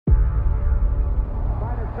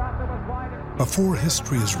Before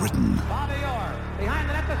history is written,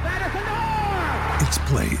 it's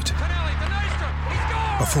played.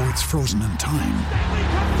 Before it's frozen in time,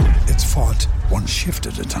 it's fought one shift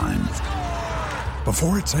at a time.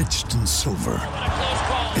 Before it's etched in silver,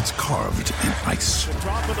 it's carved in ice.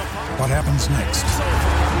 What happens next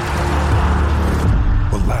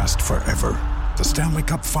will last forever. The Stanley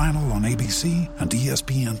Cup Final on ABC and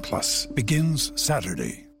ESPN Plus begins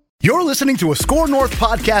Saturday. You're listening to a Score North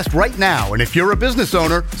podcast right now, and if you're a business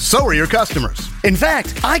owner, so are your customers. In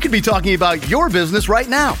fact, I could be talking about your business right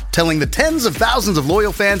now, telling the tens of thousands of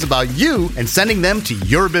loyal fans about you and sending them to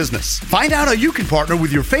your business. Find out how you can partner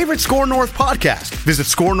with your favorite Score North podcast. Visit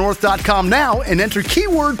scorenorth.com now and enter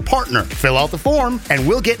keyword partner. Fill out the form, and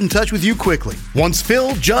we'll get in touch with you quickly. Once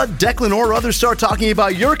Phil, Judd, Declan, or others start talking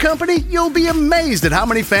about your company, you'll be amazed at how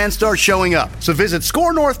many fans start showing up. So visit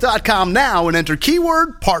scorenorth.com now and enter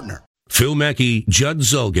keyword partner. Phil Mackey, Judd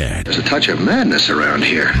Zulgad. There's a touch of madness around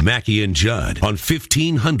here. Mackey and Judd on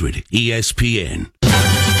 1500 ESPN.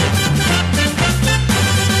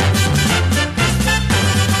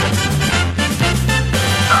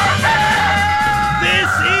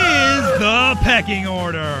 This is the pecking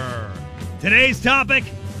order. Today's topic,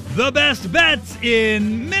 the best bets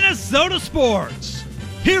in Minnesota sports.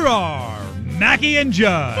 Here are Mackey and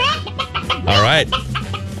Judd. All right.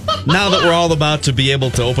 Now that we're all about to be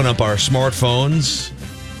able to open up our smartphones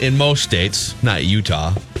in most states, not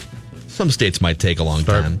Utah, some states might take a long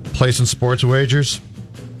time. Placing sports wagers.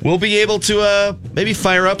 We'll be able to maybe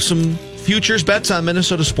fire up some futures bets on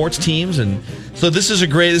Minnesota sports teams. And so this is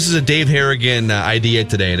a Dave Harrigan idea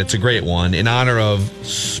today, and it's a great one in honor of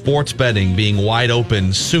sports betting being wide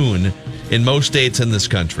open soon in most states in this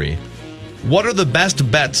country. What are the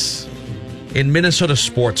best bets in Minnesota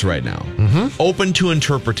sports right now? Open to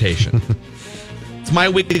interpretation. It's my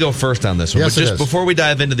week to go first on this one. Yes, but just before we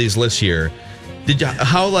dive into these lists here,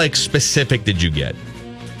 how specific did you get?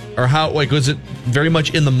 Or how was it very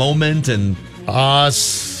much in the moment? And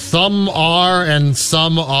some are, and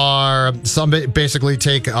some basically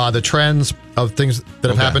take the trends of things that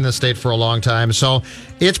have happened in the state for a long time. So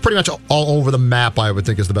it's pretty much all over the map, I would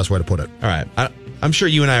think is the best way to put it. All right. I'm sure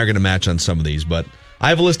you and I are going to match on some of these, but I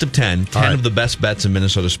have a list of 10 of the best bets in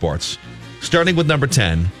Minnesota sports. Starting with number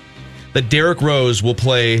 10, that Derrick Rose will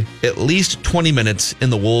play at least 20 minutes in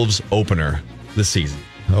the Wolves opener this season.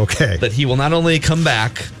 Okay. That he will not only come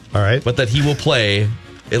back, but that he will play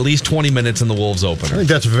at least 20 minutes in the Wolves opener. I think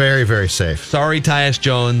that's very, very safe. Sorry, Tyus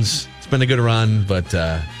Jones. It's been a good run, but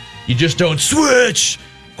you just don't switch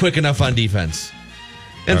quick enough on defense.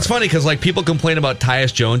 And it's funny because people complain about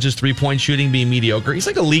Tyus Jones' three-point shooting being mediocre. He's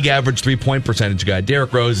like a league average three-point percentage guy.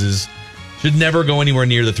 Derrick Rose should never go anywhere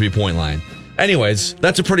near the three-point line. Anyways,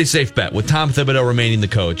 that's a pretty safe bet with Tom Thibodeau remaining the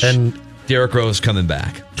coach and Derrick Rose coming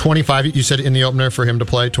back. 25, you said in the opener for him to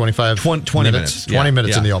play? 25 20 minutes. 20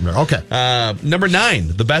 minutes in the opener. Okay. Number 9,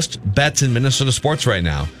 the best bets in Minnesota sports right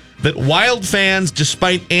now. That Wild fans,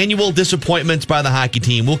 despite annual disappointments by the hockey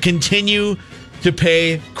team, will continue to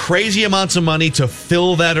pay crazy amounts of money to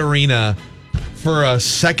fill that arena for a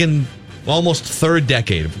second, almost third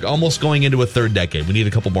decade. Almost going into a third decade. We need a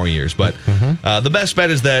couple more years. But the best bet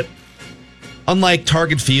is that, unlike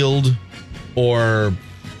Target Field or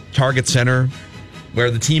Target Center, where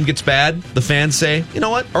the team gets bad, the fans say, you know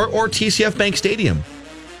what? Or TCF Bank Stadium,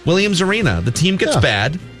 Williams Arena, the team gets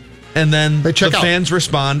bad, and then the fans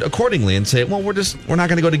respond accordingly and say, well, we're not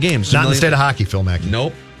going to go to games. Not in the state of hockey, Phil Mackey.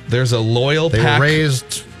 Nope. There's a loyal pack. They were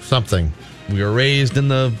raised something. We were raised in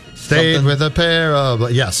the... Stayed something. with a pair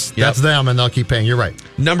of... Yes, that's them, and they'll keep paying. You're right.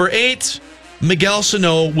 Number 8, Miguel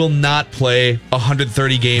Sano will not play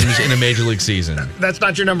 130 games in a Major League season. That's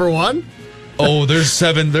not your number 1? Oh, there's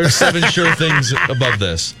seven sure things above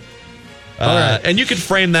this. And you could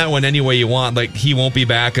frame that one any way you want. Like, he won't be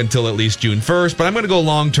back until at least June 1st, but I'm going to go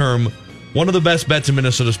long term. One of the best bets in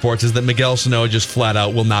Minnesota sports is that Miguel Sano just flat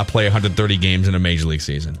out will not play 130 games in a Major League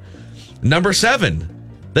season. Number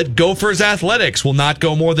 7, that Gophers Athletics will not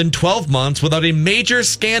go more than 12 months without a major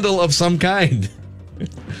scandal of some kind.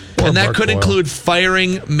 And that could include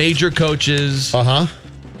firing major coaches,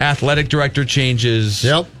 athletic director changes.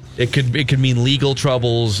 Yep. It could mean legal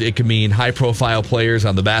troubles. It could mean high-profile players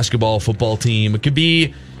on the basketball, football team. It could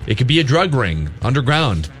be a drug ring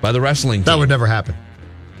underground by the wrestling team. That would never happen.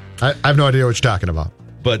 I have no idea what you're talking about.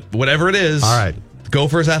 But whatever it is, all right.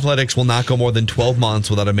 Gophers Athletics will not go more than 12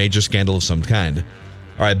 months without a major scandal of some kind.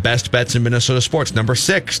 All right, best bets in Minnesota sports. Number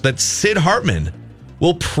 6, that Sid Hartman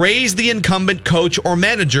will praise the incumbent coach or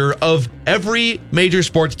manager of every major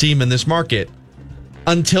sports team in this market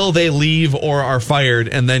until they leave or are fired,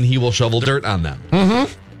 and then he will shovel dirt on them.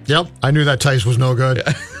 Yep, I knew that Tice was no good.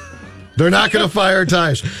 They're not going to fire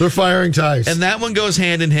Tice. They're firing Tice. And that one goes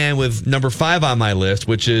hand in hand with number 5 on my list,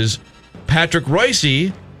 which is Patrick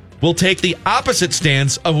Royce will take the opposite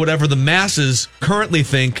stance of whatever the masses currently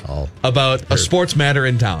think about a sports matter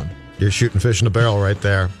in town. You're shooting fish in a barrel right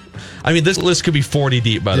there. I mean, this list could be 40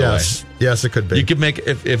 deep, by the way. Yes, it could be. You could make,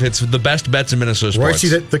 if it's the best bets in Minnesota sports.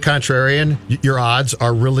 Royce, the contrarian, your odds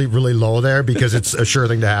are really, really low there because it's a sure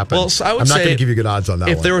thing to happen. Well, so I'm not going to give you good odds on that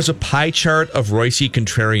one. If there was a pie chart of Royce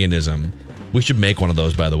contrarianism, we should make one of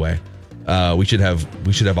those, by the way. We should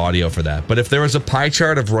have audio for that. But if there was a pie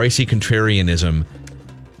chart of Royce contrarianism,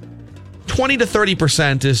 20 to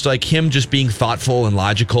 30% is like him just being thoughtful and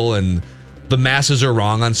logical, and the masses are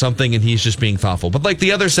wrong on something and he's just being thoughtful. But like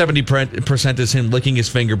the other 70% is him licking his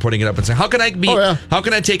finger, putting it up and saying, how can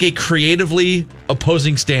I take a creatively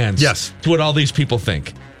opposing stance to what all these people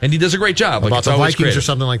think? And he does a great job. About the Vikings or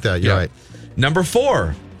something like that. You're right. Number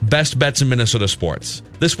 4, best bets in Minnesota sports.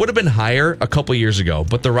 This would have been higher a couple years ago,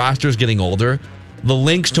 but the roster is getting older. The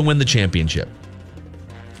Lynx to win the championship.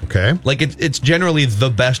 Okay. Like it's generally the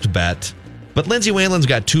best bet. But Lindsay Whalen's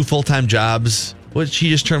got 2 full-time jobs. She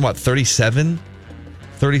just turned, 37?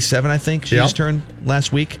 37, I think. She just turned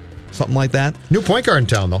last week. Something like that. New point guard in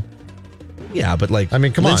town, though. Yeah, but come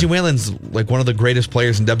on. Lindsay Whalen's like one of the greatest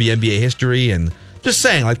players in WNBA history. And just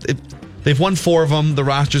saying, they've won 4 of them. The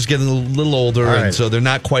roster's getting a little older, and so they're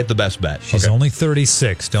not quite the best bet. She's only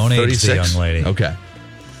 36. Don't age the young lady. Okay.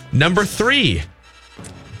 Number 3,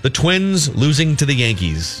 the Twins losing to the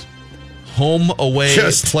Yankees. Home, away,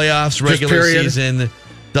 playoffs, regular season,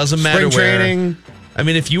 doesn't matter where. Spring training. I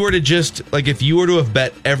mean, if you were to have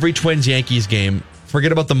bet every Twins-Yankees game,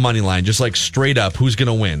 forget about the money line, just like straight up, who's going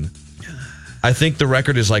to win? I think the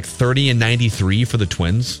record is like 30-93 for the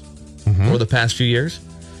Twins over the past few years.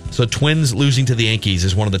 So Twins losing to the Yankees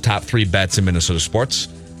is one of the top 3 bets in Minnesota sports.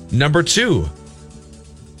 Number 2,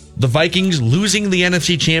 the Vikings losing the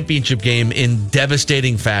NFC Championship game in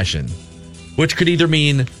devastating fashion, which could either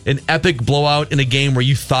mean an epic blowout in a game where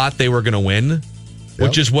you thought they were going to win,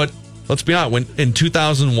 which is what, let's be honest, when in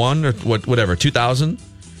 2001 or 2000,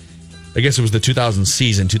 I guess it was the 2000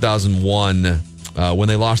 season, 2001, when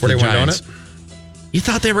they lost to the Giants. You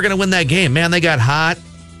thought they were going to win that game. Man, they got hot.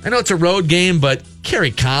 I know it's a road game, but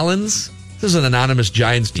Kerry Collins, this is an anonymous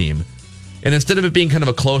Giants team. And instead of it being kind of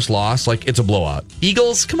a close loss, like it's a blowout.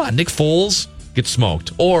 Eagles, come on, Nick Foles gets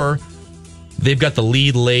smoked. Or they've got the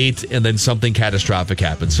lead late and then something catastrophic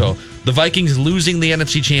happens. So the Vikings losing the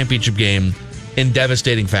NFC Championship game in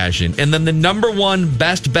devastating fashion. And then the number 1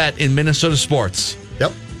 best bet in Minnesota sports.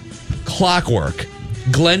 Yep. Clockwork.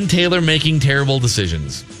 Glenn Taylor making terrible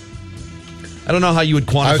decisions. I don't know how you would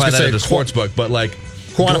quantify that in a sports book, but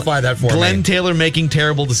quantify that for me. Glenn Taylor making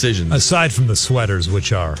terrible decisions. Aside from the sweaters,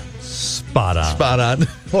 which are spot on. Spot on.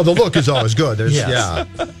 Well, the look is always good.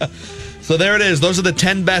 So there it is. Those are the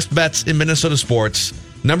 10 best bets in Minnesota sports.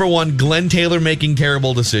 Number 1, Glenn Taylor making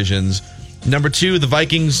terrible decisions. Number 2, the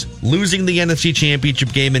Vikings losing the NFC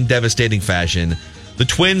Championship game in devastating fashion. The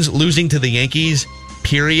Twins losing to the Yankees,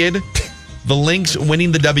 period. The Lynx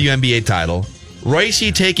winning the WNBA title.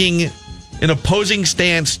 Royce taking an opposing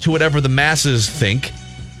stance to whatever the masses think.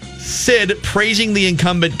 Sid praising the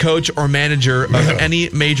incumbent coach or manager of any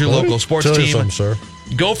major local sports team.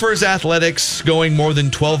 Gophers Athletics going more than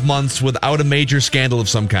 12 months without a major scandal of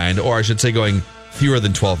some kind, or I should say going fewer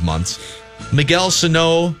than 12 months. Miguel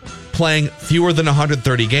Sano playing fewer than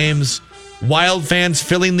 130 games. Wild fans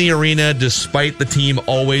filling the arena despite the team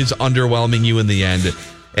always underwhelming you in the end.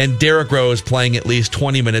 And Derrick Rose playing at least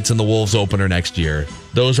 20 minutes in the Wolves opener next year.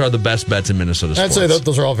 Those are the best bets in Minnesota sports. I'd say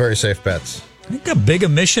those are all very safe bets. I think a big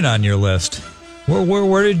omission on your list.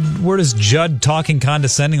 Where does Judd talking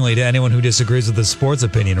condescendingly to anyone who disagrees with his sports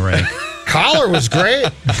opinion rank? Collar was great.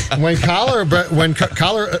 When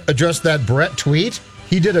Collar addressed that Brett tweet,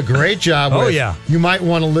 he did a great job. You might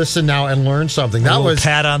want to listen now and learn something. That was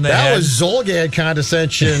pat on the head. That was Zolgad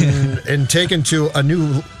condescension and taken to a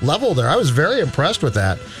new level there. I was very impressed with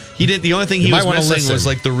that. He did. The only thing he was missing was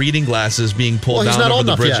like the reading glasses being pulled down over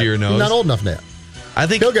the bridge of your nose. He's not old enough yet. I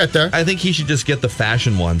think he'll get there. I think he should just get the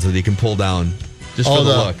fashion ones that he can pull down, just for the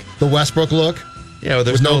look. The Westbrook look. Yeah, well,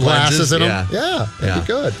 there's with no glasses in them. Yeah, that'd be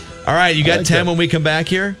good. All right, you got 10 when we come back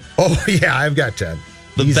here? Oh, yeah, I've got 10.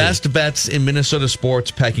 The best bets in Minnesota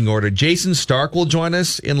sports pecking order. Jason Stark will join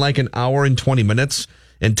us in like an hour and 20 minutes,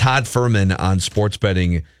 and Todd Furman on sports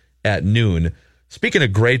betting at noon. Speaking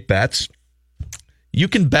of great bets, you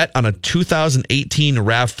can bet on a 2018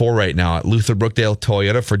 RAV4 right now at Luther Brookdale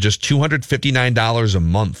Toyota for just $259 a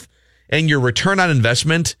month. And your return on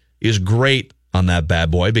investment is great on that bad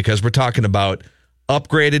boy because we're talking about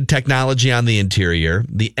upgraded technology on the interior,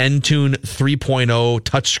 the Entune 3.0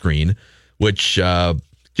 touchscreen, which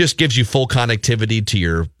just gives you full connectivity to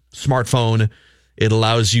your smartphone. It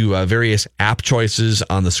allows you various app choices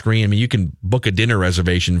on the screen. I mean, you can book a dinner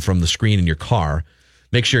reservation from the screen in your car.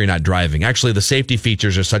 Make sure you're not driving. Actually, the safety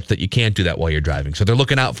features are such that you can't do that while you're driving. So they're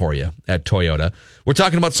looking out for you at Toyota. We're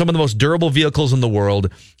talking about some of the most durable vehicles in the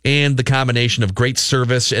world and the combination of great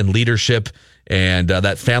service and leadership and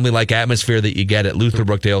that family-like atmosphere that you get at Luther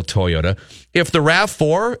Brookdale Toyota. If the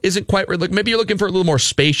RAV4 isn't quite right, maybe you're looking for a little more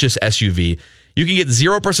spacious SUV, you can get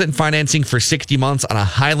 0% financing for 60 months on a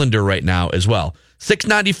Highlander right now as well.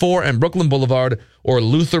 694 and Brooklyn Boulevard or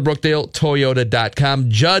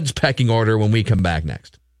LutherBrookdaleToyota.com. Judd's pecking order when we come back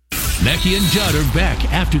next. Mackey and Judd are back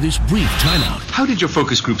after this brief timeout How did your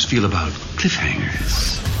focus groups feel about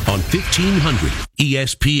cliffhangers? on 1500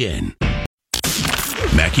 ESPN.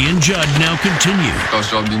 Mackey and Judd now continue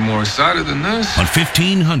Thought y'all be more excited than this. on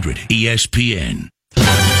 1500 ESPN.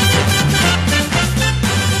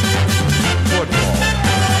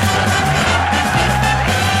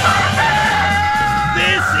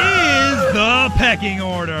 Pecking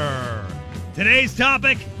order. Today's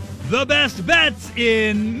topic, the best bets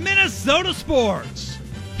in Minnesota sports.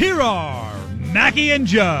 Here are Mackey and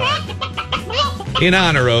Judd. In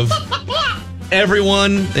honor of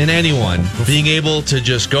everyone and anyone being able to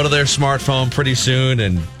just go to their smartphone pretty soon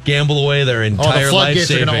and gamble away their entire life savings.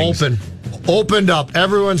 The floodgates are going to opened up.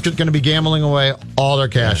 Everyone's going to be gambling away all their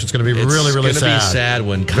cash. It's going to be really, really sad. It's going to be sad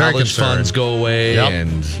when college funds go away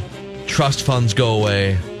and trust funds go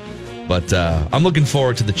away. But I'm looking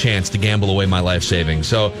forward to the chance to gamble away my life savings.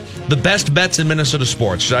 So the best bets in Minnesota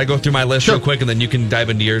sports. Should I go through my list real quick and then you can dive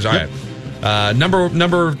into yours? All right.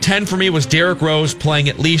 Number 10 for me was Derrick Rose playing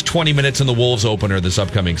at least 20 minutes in the Wolves opener this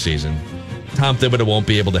upcoming season. Tom Thibodeau won't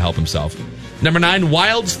be able to help himself. Number 9,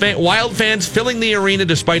 Wild fans filling the arena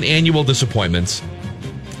despite annual disappointments.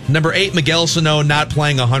 Number 8, Miguel Sano not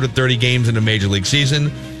playing 130 games in a Major League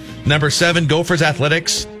season. Number 7, Gophers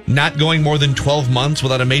Athletics not going more than 12 months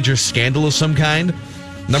without a major scandal of some kind.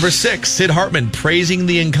 Number 6, Sid Hartman praising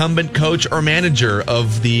the incumbent coach or manager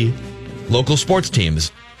of the local sports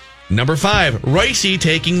teams. Number 5, Royce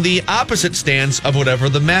taking the opposite stance of whatever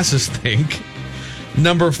the masses think.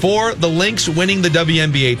 Number 4, the Lynx winning the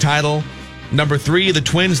WNBA title. Number 3, the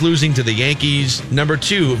Twins losing to the Yankees. Number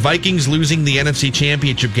 2, Vikings losing the NFC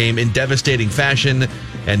Championship game in devastating fashion.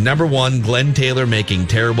 And number 1, Glenn Taylor making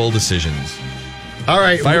terrible decisions. All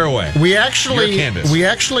right, fire away. We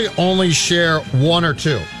actually only share 1 or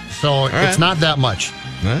 2, so it's not that much.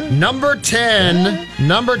 Number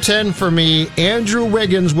 10 for me, Andrew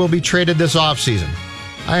Wiggins will be traded this offseason.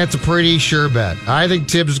 It's a pretty sure bet. I think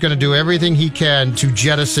Tibbs is going to do everything he can to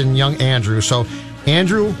jettison young Andrew. So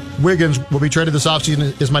Andrew Wiggins will be traded this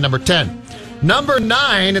offseason is my number 10. Number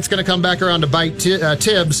 9, it's going to come back around to bite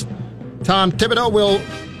Tibbs. Tom Thibodeau will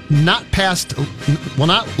not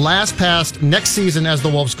last past next season as the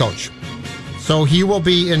Wolves coach. So he will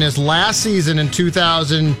be in his last season in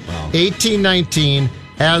 2018-19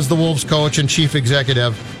 as the Wolves coach and chief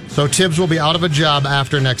executive. So Tibbs will be out of a job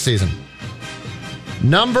after next season.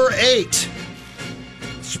 Number 8,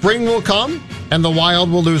 spring will come and the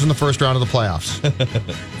Wild will lose in the first round of the playoffs.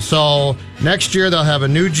 So next year they'll have a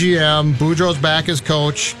new GM. Boudreaux's back as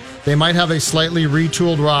coach. They might have a slightly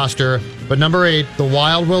retooled roster. But number 8, the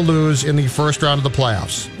Wild will lose in the first round of the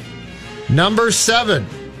playoffs. Number 7,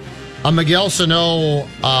 a Miguel Sano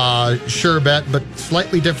sure bet, but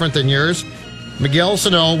slightly different than yours. Miguel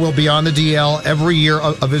Sano will be on the DL every year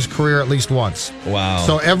of his career at least once. Wow.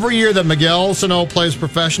 So every year that Miguel Sano plays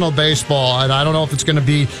professional baseball, and I don't know if it's going to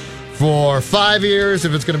be for 5 years,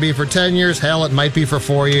 if it's going to be for 10 years, hell, it might be for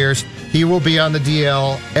 4 years. He will be on the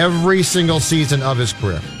DL every single season of his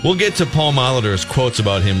career. We'll get to Paul Molitor's quotes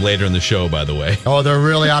about him later in the show, by the way. Oh, they're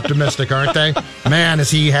really optimistic, aren't they? Man, is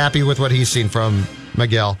he happy with what he's seen from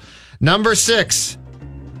Miguel. Number 6,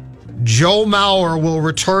 Joe Mauer will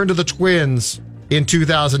return to the Twins in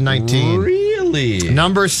 2019. Really?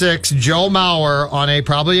 Number 6, Joe Mauer on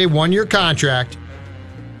probably a 1-year contract,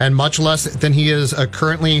 and much less than he is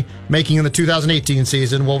currently making in the 2018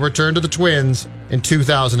 season, will return to the Twins in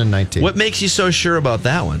 2019. What makes you so sure about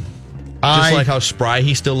that one? Just like how spry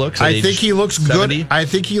he still looks? I think he looks 70? good. I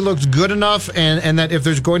think he looks good enough, and that if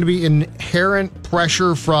there's going to be inherent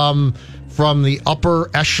pressure from the upper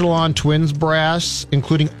echelon Twins brass,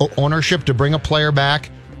 including ownership, to bring a player back,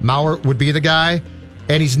 Mauer would be the guy.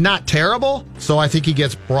 And he's not terrible, so I think he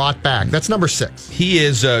gets brought back. That's number 6. He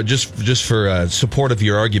is, just for support of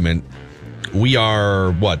your argument, we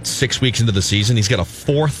are, 6 weeks into the season? He's got a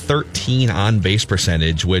 .413 on-base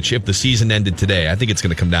percentage, which if the season ended today, I think it's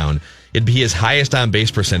going to come down. It'd be his highest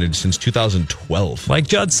on-base percentage since 2012. Like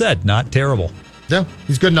Judd said, not terrible. Yeah,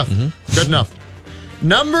 he's good enough. Good enough.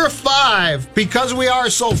 Number 5, because we are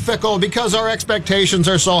so fickle, because our expectations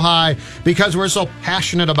are so high, because we're so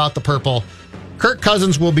passionate about the purple, Kirk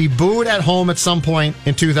Cousins will be booed at home at some point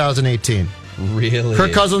in 2018. Really?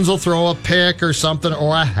 Kirk Cousins will throw a pick or something,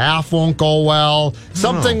 or a half won't go well.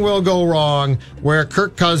 Something will go wrong where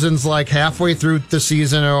Kirk Cousins, like halfway through the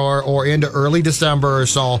season or into early December or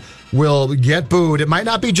so, will get booed. It might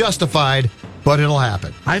not be justified, but it'll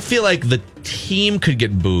happen. I feel like the team could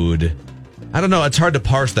get booed. I don't know. It's hard to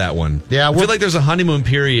parse that one. Yeah, I feel like there's a honeymoon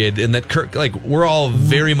period, and that Kirk, like, we're all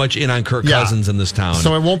very much in on Kirk Cousins in this town.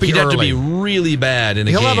 So it won't be He'd early. have to be really bad in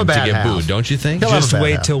a game to get booed, don't you think? Just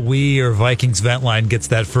wait till we or Vikings Vent Line gets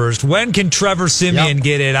that first. When can Trevor Siemian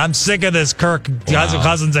get it? I'm sick of this Kirk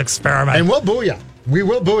Cousins experiment. And we'll boo you. We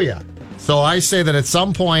will boo you. So I say that at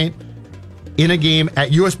some point in a game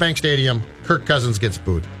at U.S. Bank Stadium, Kirk Cousins gets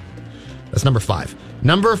booed. That's number 5.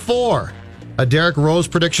 Number 4, a Derrick Rose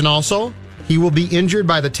prediction also. He will be injured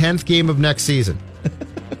by the 10th game of next season.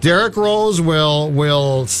 Derrick Rose will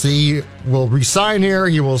resign here.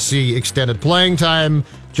 He will see extended playing time,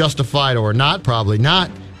 justified or not, probably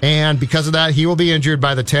not. And because of that, he will be injured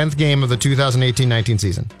by the 10th game of the 2018-19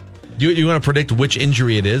 season. Do you want to predict which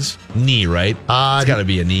injury it is? Knee, right? It's got to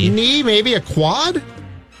be a knee. Knee, maybe a quad?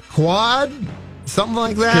 Something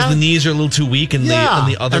like that. Because the knees are a little too weak, and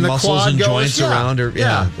the other muscles and joints around are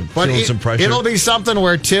feeling some pressure. It'll be something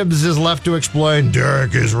where Tibbs is left to explain,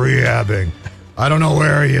 Derek is rehabbing. I don't know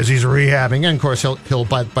where he is. He's rehabbing. And, of course, he'll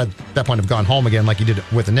by that point have gone home again like he did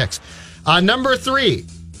with the Knicks. Number 3,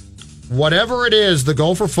 whatever it is, the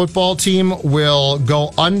Gopher football team will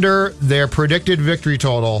go under their predicted victory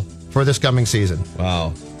total for this coming season.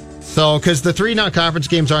 Wow. So, because the 3 non-conference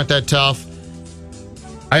games aren't that tough,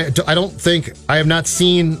 I have not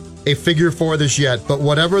seen a figure for this yet, but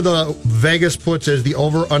whatever the Vegas puts as the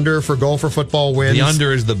over-under for Gopher football wins. The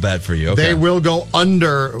under is the bet for you. Okay. They will go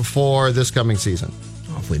under for this coming season.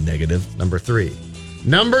 Awfully negative. Number 3.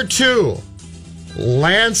 Number 2,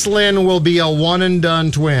 Lance Lynn will be a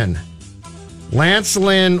one-and-done Twin. Lance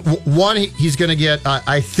Lynn, he's going to get,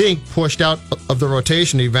 I think, pushed out of the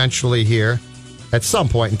rotation eventually here at some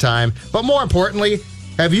point in time. But more importantly,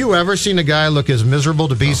 have you ever seen a guy look as miserable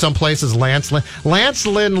to be someplace as Lance Lynn? Lance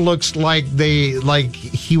Lynn looks like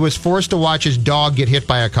he was forced to watch his dog get hit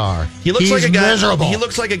by a car. He's like a guy miserable. He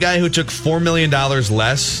looks like a guy who took $4 million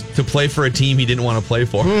less to play for a team he didn't want to play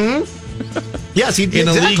for. Mm-hmm. Yes, in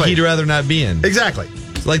a league he'd rather not be in. Exactly.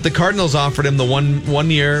 Like the Cardinals offered him the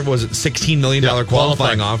one year, was it $16 million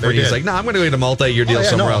qualifying offer? And he's like, no, I'm going to get a multi-year deal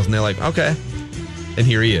somewhere else. And they're like, okay. And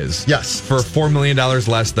here he is. Yes. For $4 million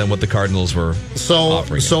less than what the Cardinals were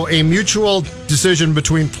offering. So a mutual decision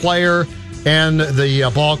between player and the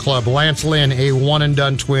ball club, Lance Lynn, a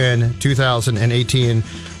one-and-done Twin, 2018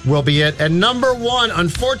 will be it. And number 1,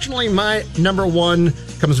 unfortunately, my number 1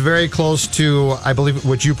 comes very close to, I believe,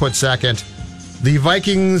 what you put second. The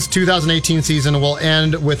Vikings 2018 season will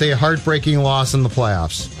end with a heartbreaking loss in the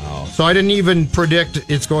playoffs. Oh. So I didn't even predict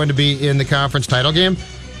it's going to be in the conference title game.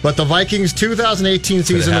 But the Vikings 2018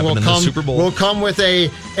 season will come with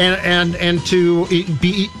and to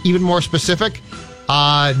be even more specific,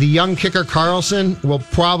 the young kicker Carlson will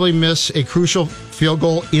probably miss a crucial field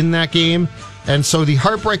goal in that game. And so the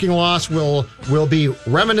heartbreaking loss will be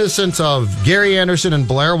reminiscent of Gary Anderson and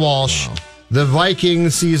Blair Walsh. Wow. The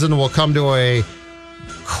Vikings season will come to a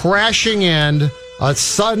crashing end, a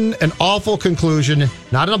sudden and awful conclusion,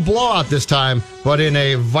 not in a blowout this time, but in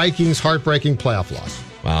a Vikings heartbreaking playoff loss.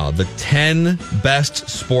 Wow, the 10 best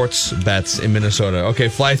sports bets in Minnesota. Okay,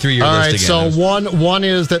 fly through your list again. All right, so one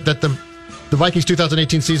is that the Vikings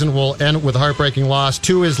 2018 season will end with a heartbreaking loss.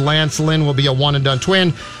 2 is Lance Lynn will be a one-and-done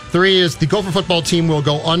Twin. 3 is the Gopher football team will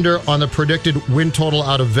go under on the predicted win total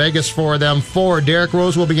out of Vegas for them. 4, Derrick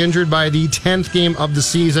Rose will be injured by the 10th game of the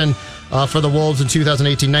season for the Wolves in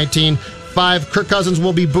 2018-19. 5, Kirk Cousins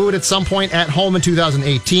will be booed at some point at home in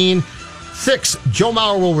 2018. 6, Joe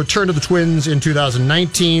Mauer will return to the Twins in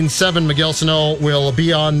 2019. 7, Miguel Sano will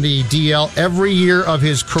be on the DL every year of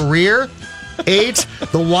his career. 8,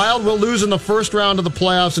 the Wild will lose in the first round of the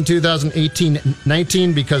playoffs in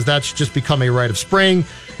 2018-19 because that's just become a rite of spring.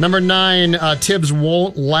 Number 9, Tibbs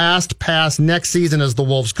won't last past next season as the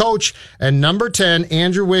Wolves coach. And number 10,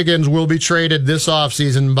 Andrew Wiggins will be traded this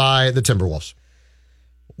offseason by the Timberwolves.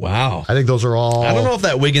 Wow. I think those are all. I don't know if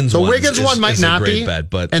that Wiggins one might not be,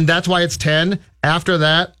 bet, and that's why it's 10. After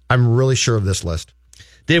that, I'm really sure of this list.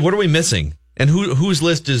 Dave, what are we missing? And whose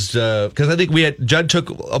list is, because I think Judd took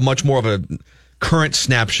a much more of a current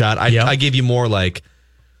snapshot. I gave you more like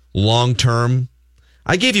long-term.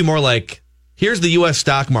 I gave you more like, here's the U.S.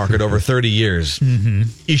 stock market over 30 years. Mm-hmm.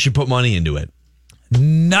 You should put money into it.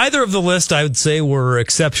 Neither of the list, I would say, were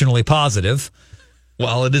exceptionally positive.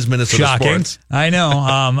 Well, it is Minnesota Shocking. sports. I know.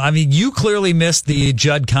 I mean, you clearly missed the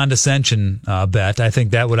Judd condescension bet. I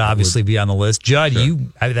think that would obviously be on the list. Judd, sure.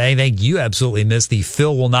 I think you absolutely missed the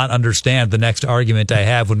Phil will not understand the next argument I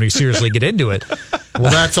have when we seriously get into it. Well,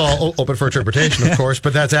 that's all open for interpretation, of course,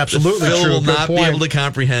 but that's absolutely Phil true. will not be able to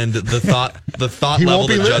comprehend the thought he level won't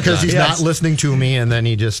be that Judd's because on. he's not listening to me, and then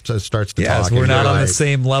he just starts to talk. We're not on the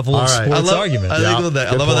same level of sports argument. I love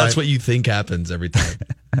how that's what you think happens every time.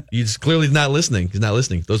 He's clearly not listening. He's not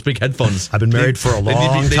listening. Those big headphones. I've been married for a long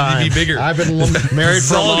time. They need to be bigger. I've been married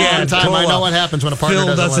for a long time. I know what happens when a partner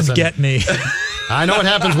Phil doesn't listen. get me. I know what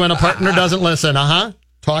happens when a partner doesn't listen.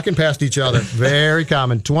 Talking past each other. Very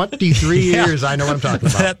common. 23 years, I know what I'm talking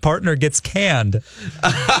about. That partner gets canned.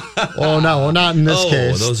 Oh, no. Well, not in this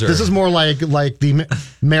case. This is more like the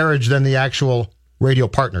marriage than the actual radio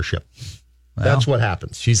partnership. Well, that's what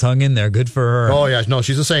happens. She's hung in there. Good for her. Oh, yeah. No,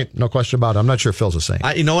 she's a saint. No question about it. I'm not sure Phil's a saint.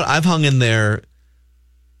 You know what? I've hung in there.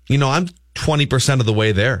 I'm 20% of the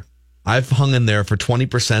way there. I've hung in there for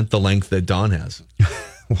 20% the length that Dawn has.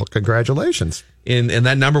 Well, congratulations. And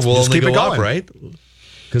that number will just only keep go up, right?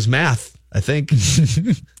 Because math, I think.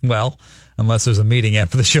 Well, unless there's a meeting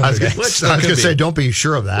after the show. I was going to say, don't be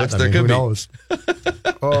sure of that. Who knows?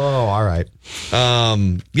 Oh, all right.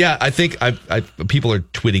 Yeah, I think people are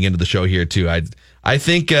tweeting into the show here, too. I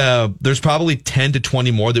think there's probably 10 to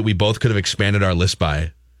 20 more that we both could have expanded our list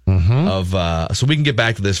by. Mm-hmm. So we can get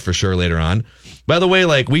back to this for sure later on. By the way,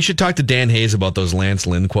 we should talk to Dan Hayes about those Lance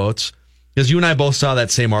Lynn quotes. Because you and I both saw that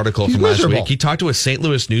same article from last week. He talked to a St.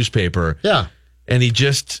 Louis newspaper. Yeah. And he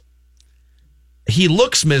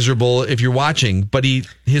looks miserable if you're watching, but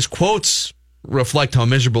his quotes reflect how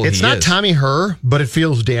miserable he is. It's not Tommy Herr, but it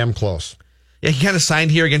feels damn close. Yeah, he kind of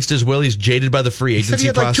signed here against his will. He's jaded by the free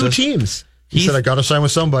agency process. He had 2 teams. He said, I got to sign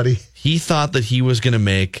with somebody. He thought that he was going to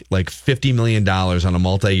make $50 million on a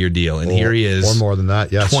multi-year deal. And here he is. Or more than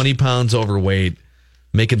that, yes. 20 pounds overweight,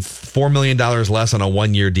 making $4 million less on a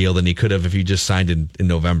 1-year deal than he could have if he just signed in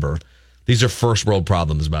November. These are first world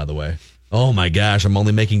problems, by the way. Oh my gosh, I'm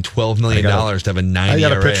only making $12 million to have a 9 ERA. I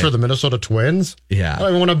got a picture of the Minnesota Twins. Yeah. I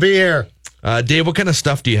don't even want to be here. Dave, what kind of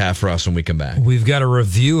stuff do you have for us when we come back? We've got a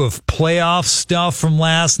review of playoff stuff from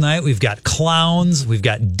last night. We've got clowns. We've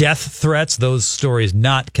got death threats. Those stories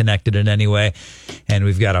not connected in any way. And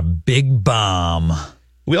we've got a big bomb.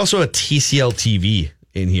 We also have a TCL TV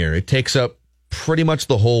in here. It takes up pretty much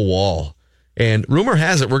the whole wall. And rumor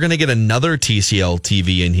has it we're going to get another TCL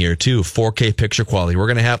TV in here too, 4K picture quality. We're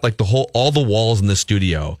going to have all the walls in the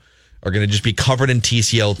studio are going to just be covered in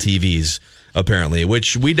TCL TVs, apparently,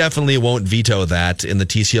 which we definitely won't veto that in the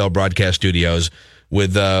TCL broadcast studios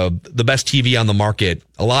with the best TV on the market.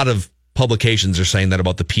 A lot of publications are saying that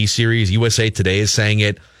about the P Series. USA Today is saying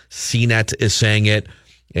it. CNET is saying it.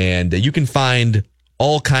 And you can find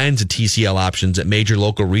all kinds of TCL options at major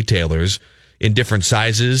local retailers in different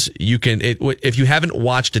sizes. If you haven't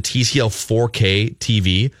watched a TCL 4K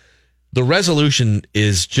TV, the resolution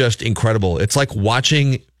is just incredible. It's like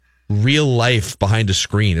watching real life behind a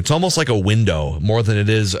screen. It's almost like a window more than it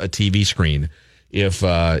is a TV screen.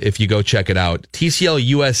 If you go check it out,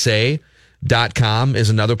 TCLUSA.com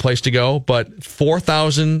is another place to go, but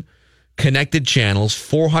 4,000 connected channels,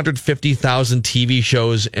 450,000 TV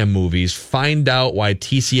shows and movies. Find out why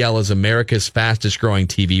TCL is America's fastest growing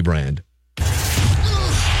TV brand.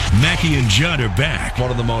 Mackey and Judd are back.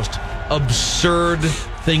 One of the most absurd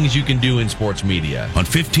things you can do in sports media. On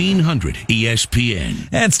 1500 ESPN.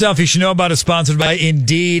 And stuff you should know about is sponsored by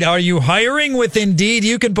Indeed. Are you hiring with Indeed?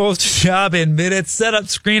 You can post a job in minutes, set up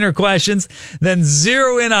screener questions, then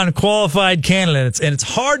zero in on qualified candidates. And it's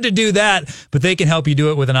hard to do that, but they can help you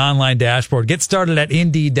do it with an online dashboard. Get started at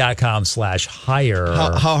Indeed.com/hire.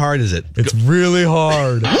 How hard is it? It's really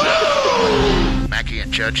hard. Mackey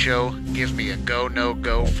and Judd Show, give me a go, no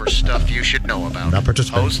go for stuff you should know about. Not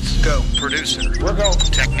participate. Hosts, go. Producer, we're go.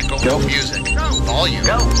 Technical, go. Music, go. Volume,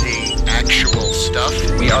 go. The actual stuff,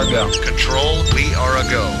 we are go. Control, we are a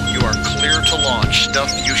go. You are clear to launch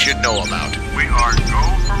stuff you should know about. We are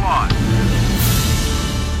go for launch.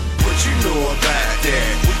 What you know about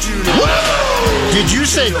that? What you know about? Did you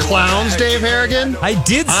say clowns, Dave Harrigan? I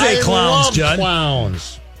did say clowns, love Judd.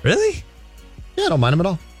 Clowns. Really? Yeah, I don't mind them at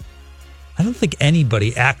all. I don't think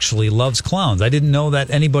anybody actually loves clowns. I didn't know that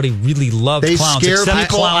anybody really loves clowns. They scare except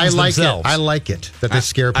people. Clowns themselves. I like it that they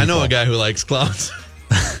scare people. I know a guy who likes clowns.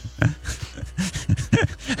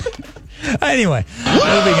 Anyway,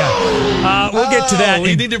 moving on. We'll get to that.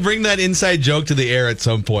 We need to bring that inside joke to the air at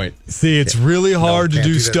some point. See, it's really hard to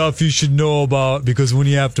do stuff you should know about because when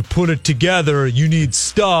you have to put it together, you need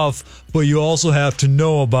stuff, but you also have to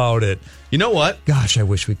know about it. You know what? Gosh, I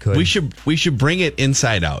wish we could. We should bring it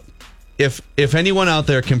inside out. If anyone out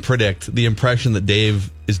there can predict the impression that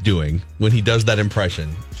Dave is doing when he does that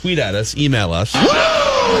impression, tweet at us, email us,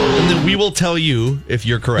 and then we will tell you if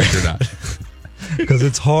you're correct or not. Because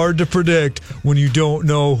it's hard to predict when you don't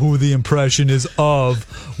know who the impression is of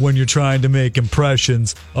when you're trying to make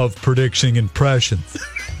impressions of predicting impressions.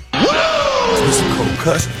 Get some cold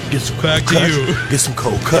cuts. Get some back to you. Get some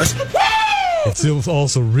cold cuts. It's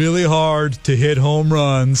also really hard to hit home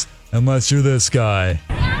runs unless you're this guy.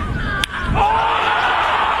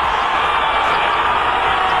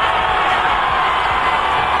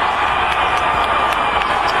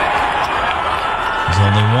 There's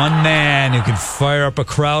only one man who can fire up a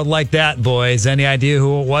crowd like that, boys. Any idea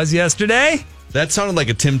who it was yesterday? That sounded like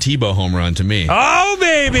a Tim Tebow home run to me. Oh,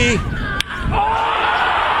 baby!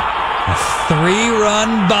 A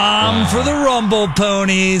 3-run bomb for the Rumble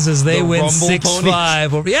Ponies as they win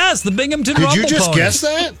 6-5 over. Yes, the Binghamton Rumble Ponies. Did you just guess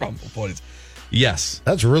that? Rumble Ponies. Yes.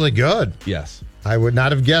 That's really good. Yes. I would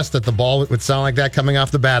not have guessed that the ball would sound like that coming off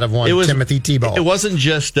the bat of Timothy Tebow. It wasn't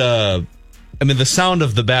just, the sound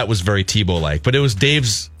of the bat was very Tebow-like, but it was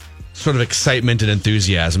Dave's sort of excitement and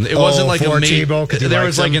enthusiasm. It wasn't like Tebow, there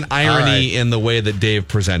was like an irony in the way that Dave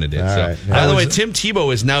presented it. Right. By the way, Tim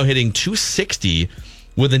Tebow is now hitting .260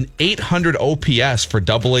 with an 800 OPS for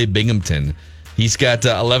AA Binghamton. He's got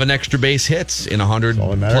 11 extra base hits in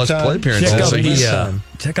 100-plus plate appearances.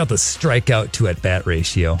 Check out the strikeout to at-bat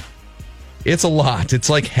ratio. It's a lot. It's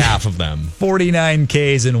like half of them. 49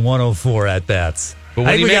 Ks and 104 at-bats. But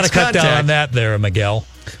I think we got to cut down on that there, Miguel.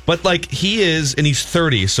 But he is, and he's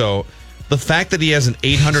 30, so the fact that he has an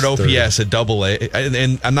 800 OPS at AA,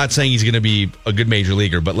 and I'm not saying he's going to be a good major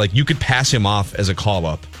leaguer, but you could pass him off as a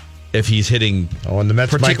call-up if he's hitting and the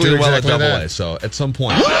Mets particularly well exactly at AA. So at some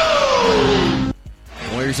point.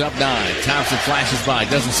 Warriors up 9. Thompson flashes by,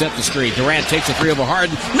 doesn't set the screen. Durant takes a 3 over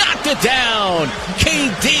Harden, knocked it down.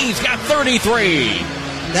 KD's got 33.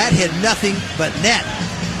 That hit nothing but net.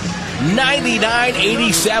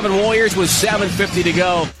 99-87 Warriors with 7:50 to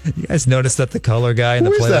go. You guys noticed that the color guy and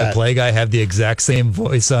the play-by-play guy have the exact same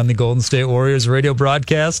voice on the Golden State Warriors radio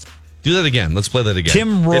broadcast? Do that again. Let's play that again.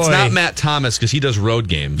 Tim Roy. It's not Matt Thomas because he does road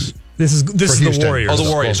games. This is the Warriors. Oh, the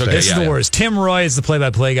Warriors. Okay, this is the Warriors. Tim Roy is the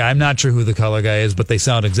play-by-play guy. I'm not sure who the color guy is, but they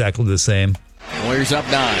sound exactly the same. Warriors up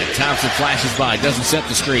 9. Thompson flashes by, doesn't set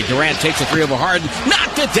the screen. Durant takes a 3 over Harden,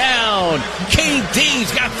 knocked it down.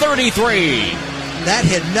 KD's got 33. That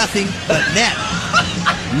hit nothing but net.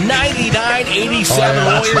 99-87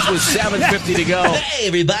 Warriors with 7:50 to go. Hey,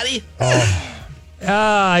 everybody.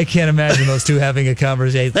 I can't imagine those two having a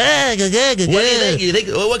conversation. What do you think?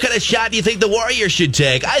 What kind of shot do you think the Warriors should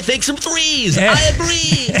take? I think some threes. I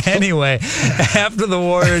agree. Anyway, after the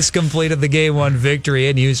Warriors completed the Game 1 victory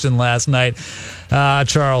in Houston last night,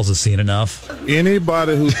 Charles has seen enough.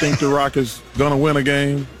 Anybody who thinks the Rockets going to win a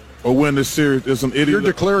game or win this series is an idiot. You're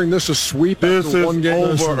declaring this a sweep this after one game?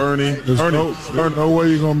 Over, Ernie. There's no way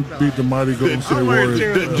you're going to beat the mighty Golden State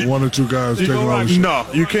Warriors. One or two guys taking ownership. No,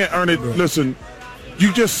 you can't earn it. Listen,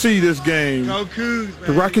 you just see this game.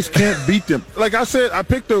 The Rockets can't beat them. Like I said, I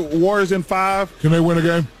picked the Warriors in 5. Can they win a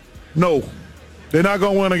game? No. They're not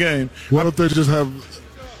going to win a game. What if they just have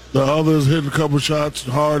the others hitting a couple shots,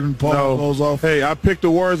 Harden, Paul goes off? Hey, I picked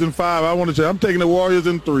the Warriors in 5. I want to say I'm taking the Warriors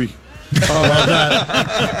in 3.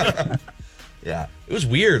 Yeah, it was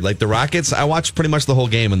weird. Like the Rockets, I watched pretty much the whole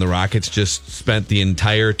game, and the Rockets just spent the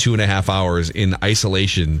entire 2.5 hours in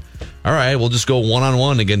isolation. All right, we'll just go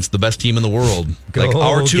one-on-one against the best team in the world. Like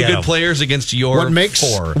our 2 good players against your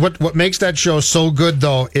 4. What makes that show so good,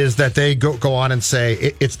 though, is that they go on and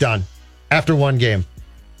say it's done after one game.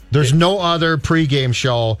 There's no other pregame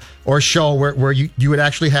show or show where you would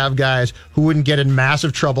actually have guys who wouldn't get in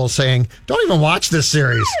massive trouble saying, don't even watch this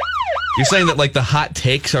series. You're saying that the hot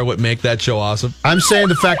takes are what make that show awesome? I'm saying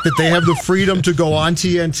the fact that they have the freedom to go on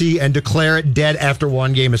TNT and declare it dead after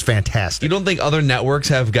one game is fantastic. You don't think other networks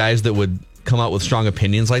have guys that would come out with strong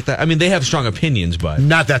opinions like that? I mean, they have strong opinions, but...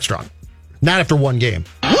 Not that strong. Not after one game.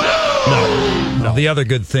 No. The other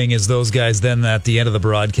good thing is those guys then at the end of the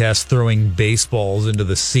broadcast throwing baseballs into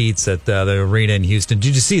the seats at the arena in Houston.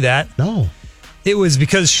 Did you see that? No. It was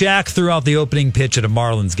because Shaq threw out the opening pitch at a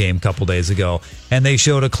Marlins game a couple days ago, and they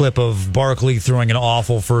showed a clip of Barkley throwing an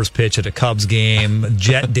awful first pitch at a Cubs game.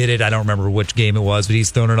 Jet did it. I don't remember which game it was, but he's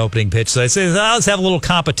thrown an opening pitch. So I said, let's have a little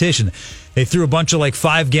competition. They threw a bunch of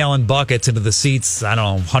 5-gallon buckets into the seats,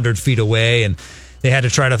 100 feet away, and They had to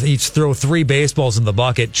try to each throw 3 baseballs in the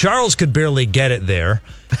bucket. Charles could barely get it there.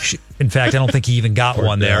 In fact, I don't think he even got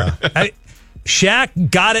one there.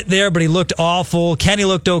 Shaq got it there, but he looked awful. Kenny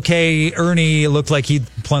looked okay. Ernie looked like he'd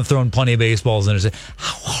thrown plenty of baseballs in his. How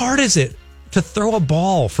hard is it to throw a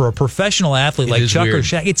ball for a professional athlete like Chuck or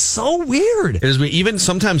Shaq? It's so weird. It is weird. Even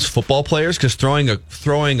sometimes football players, because throwing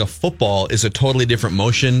a football is a totally different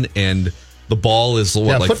motion, and the ball is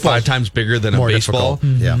like 5 times bigger than a baseball.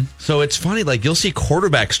 Mm-hmm. Yeah. So it's funny, like you'll see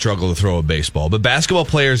quarterbacks struggle to throw a baseball, but basketball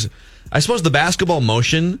players, I suppose the basketball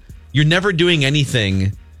motion, you're never doing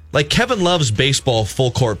anything. Like Kevin Love's baseball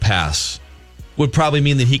full court pass would probably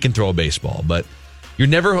mean that he can throw a baseball, but you're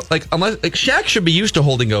never unless Shaq should be used to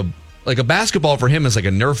holding a basketball for him is like a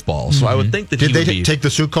Nerf ball. So I would think that Did they take the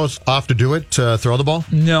suit coats off to do it, to throw the ball?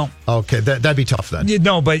 No. Okay, that'd be tough then.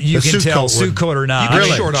 No, but you can tell suit coat or not.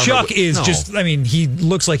 Chuck is just, he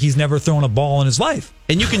looks like he's never thrown a ball in his life.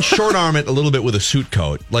 And you can short arm it a little bit with a suit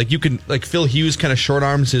coat. Like you can, like Phil Hughes kind of short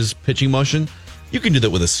arms his pitching motion. You can do that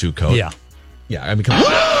with a suit coat. Yeah. Yeah, I mean, come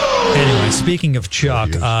on. Anyway, speaking of Chuck,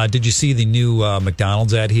 did you see the new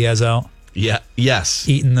McDonald's ad he has out? Yeah. Yes.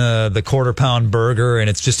 Eating the quarter-pound burger, and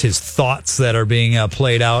it's just his thoughts that are being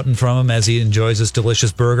played out in front of him as he enjoys this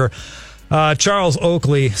delicious burger. Charles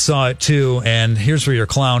Oakley saw it too, and here's where your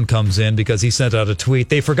clown comes in, because he sent out a tweet.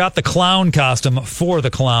 They forgot the clown costume for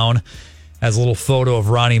the clown, as a little photo of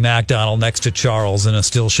Ronnie McDonald next to Charles in a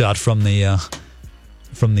still shot from the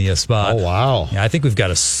spot. Oh, wow. Yeah, I think we've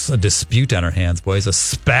got a dispute on our hands, boys. A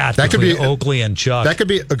spat that between could be Oakley and Chuck. That could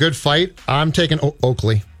be a good fight. I'm taking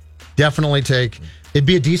Oakley. Definitely it'd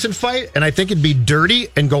be a decent fight, and I think it'd be dirty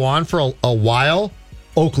and go on for a while.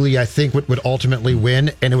 Oakley, I think, would ultimately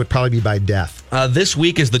win, and it would probably be by death. This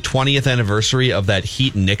week is the 20th anniversary of that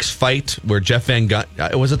Heat-Knicks fight where Jeff Van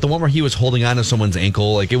Gundy... was it the one where he was holding on to someone's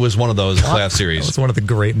ankle? Like, it was one of those playoff series. It's one of the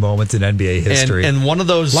great moments in NBA history. And one of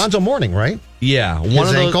those... Lonzo Mourning, right? Yeah.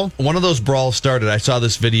 One of those brawls started. I saw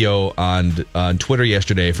this video on Twitter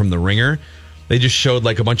yesterday from The Ringer. They just showed,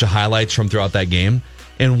 like, a bunch of highlights from throughout that game.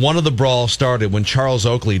 And one of the brawls started when Charles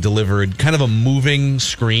Oakley delivered kind of a moving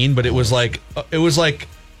screen, but it was like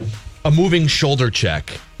a moving shoulder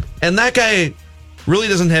check. And that guy really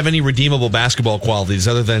doesn't have any redeemable basketball qualities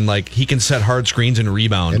other than like he can set hard screens and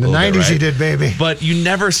rebound. In the 90s, right? He did, baby. But you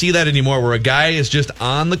never see that anymore, where a guy is just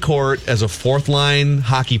on the court as a fourth line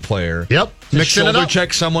hockey player. Yep. Mixing shoulder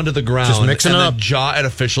check someone to the ground, just mixing and it then up. Jaw at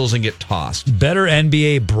officials and get tossed. Better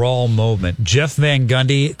NBA brawl moment: Jeff Van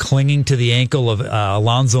Gundy clinging to the ankle of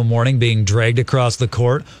Alonzo Mourning being dragged across the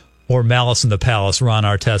court, or Malice in the Palace, Ron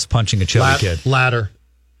Artest punching a chubby kid.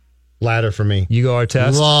 Ladder for me. You go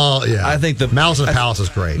Artest? Well, yeah. I think the Malice in the Palace is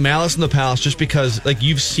great. Malice in the Palace, just because like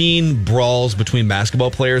you've seen brawls between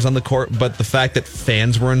basketball players on the court, but the fact that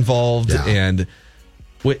fans were involved and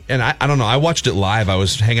I don't know. I watched it live. I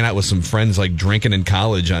was hanging out with some friends, like drinking in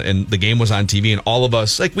college, and the game was on TV. And all of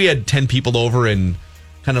us, like we had 10 people over and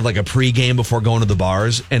kind of like a pregame before going to the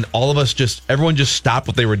bars, and all of us everyone just stopped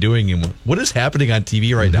what they were doing and went, what is happening on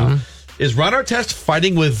TV right now? Is Ron Artest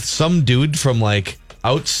fighting with some dude from like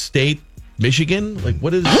outstate Michigan? Like,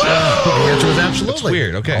 what is... the answer is absolutely. It's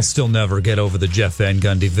weird, okay. I'll still never get over the Jeff Van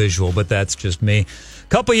Gundy visual, but that's just me.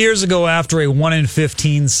 A couple years ago, after a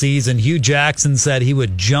 1-15 season, Hugh Jackson said he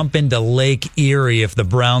would jump into Lake Erie if the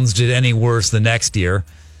Browns did any worse the next year.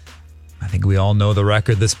 I think we all know the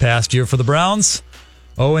record this past year for the Browns.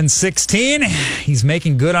 0-16. He's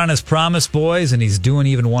making good on his promise, boys, and he's doing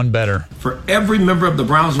even one better. For every member of the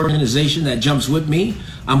Browns organization that jumps with me,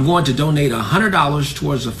 I'm going to donate $100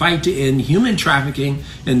 towards the fight to end human trafficking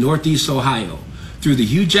in Northeast Ohio through the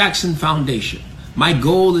Hugh Jackson Foundation. My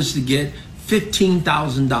goal is to get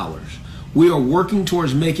 $15,000. We are working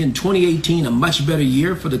towards making 2018 a much better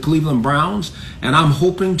year for the Cleveland Browns, and I'm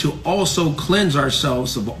hoping to also cleanse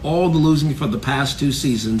ourselves of all the losing for the past 2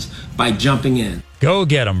 seasons by jumping in. Go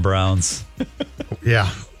get him, Browns. Yeah.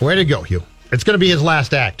 Way to go, Hugh. It's going to be his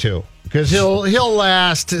last act, too, because he'll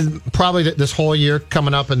last probably this whole year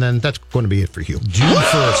coming up, and then that's going to be it for Hugh. June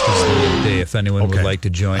 1st is the day if anyone would like to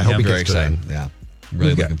join him. Hope very excited. Yeah.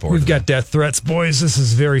 Really looking forward to We've got death threats, boys. This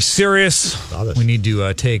is very serious. We need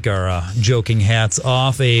to take our joking hats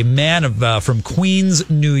off. A man from Queens,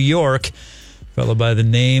 New York, a fellow by the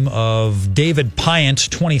name of David Pyant,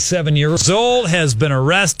 27 years old, has been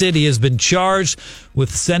arrested. He has been charged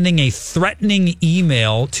with sending a threatening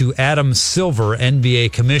email to Adam Silver,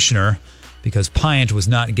 NBA commissioner, because Pyant was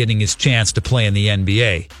not getting his chance to play in the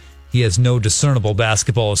NBA. He has no discernible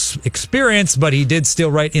basketball experience, but he did still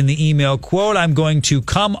write in the email, quote, "I'm going to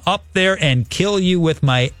come up there and kill you with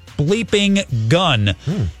my bleeping gun,"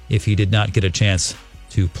 if he did not get a chance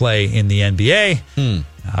to play in the NBA.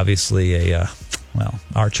 Obviously a well,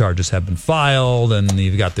 our charges have been filed, and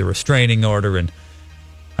you've got the restraining order, and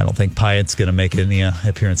I don't think Pyatt's going to make any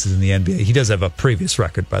appearances in the NBA. He does have a previous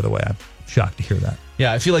record, by the way. I'm shocked to hear that.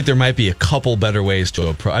 Yeah, I feel like there might be a couple better ways to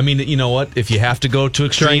approach. I mean, you know what? If you have to go to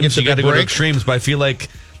extremes, you got to go to extremes. But I feel like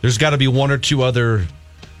there's got to be one or two other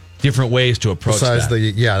different ways to approach that.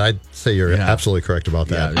 I'd say you're absolutely correct about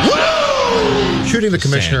that. Shooting the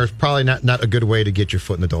commissioner is probably not a good way to get your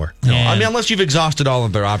foot in the door. No, I mean, unless you've exhausted all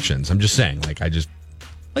of their options. I'm just saying. Like, he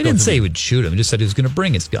didn't say he would shoot him. He just said he was going to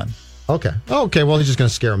bring his gun. Okay. Well, he's just going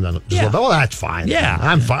to scare him then. Yeah. Well, that's fine. Yeah.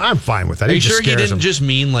 I'm fine with that. Are you sure he didn't just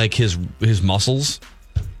mean like his muscles?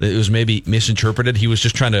 It was maybe misinterpreted. He was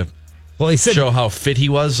just trying to he said, show how fit he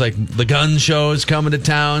was. Like the gun show is coming to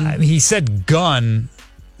town. He said gun,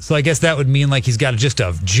 so I guess that would mean like he's got just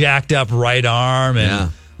a jacked up right arm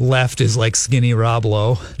and left is like skinny Rob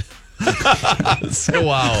Lowe.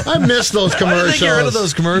 Wow. I miss those commercials. Why did they get rid of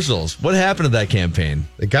those commercials? What happened to that campaign?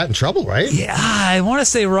 They got in trouble, right? Yeah, I want to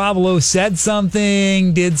say Rob Lowe said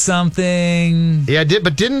something, did something. Yeah,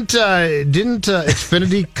 didn't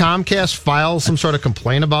Xfinity Comcast file some sort of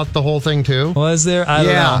complaint about the whole thing too? Was there? I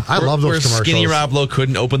don't know. I love those commercials. Skinny Rob Lowe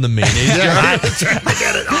couldn't open the mayonnaise jar.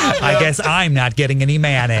 I guess I'm not getting any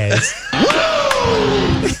mayonnaise.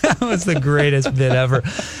 That was the greatest bit ever.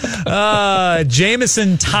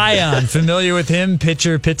 Jameson Taillon, familiar with him?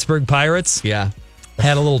 Pitcher, Pittsburgh Pirates. Yeah.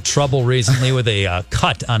 Had a little trouble recently with a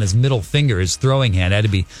cut on his middle finger. His throwing hand had to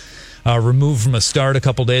be removed from a start a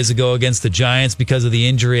couple days ago against the Giants because of the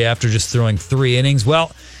injury after just throwing 3 innings.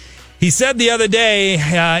 Well, he said the other day,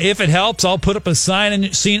 if it helps, I'll put up a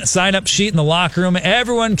sign-up sheet in the locker room.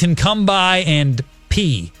 Everyone can come by and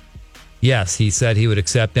pee. Yes, he said he would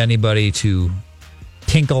accept anybody to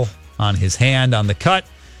tinkle on his hand on the cut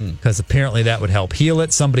because apparently that would help heal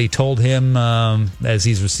it. Somebody told him, as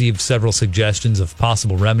he's received several suggestions of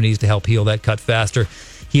possible remedies to help heal that cut faster,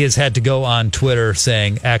 he has had to go on Twitter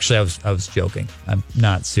saying, actually, I was joking. I'm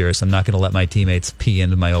not serious. I'm not going to let my teammates pee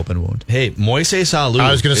into my open wound. Hey, Moises Alou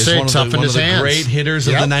I was going to say, toughened his hands. One of the great hitters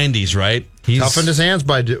of the 90s, right? He's toughened his hands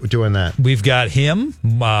by doing that. We've got him.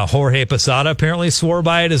 Jorge Posada apparently swore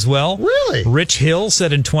by it as well. Really? Rich Hill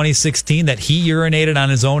said in 2016 that he urinated on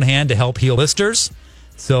his own hand to help heal blisters.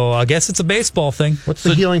 So I guess it's a baseball thing. What's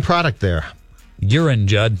the healing product there? Urine,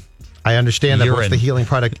 Judd. I understand that. What's the healing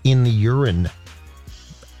product in the urine?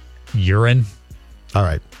 Urine. All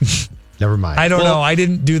right. Never mind. I don't know. I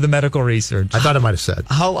didn't do the medical research. I thought it might have said.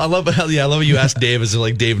 I love what you asked Dave, as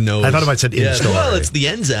like Dave knows. I thought it might have said in the story. Well, it's the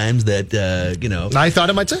enzymes that, I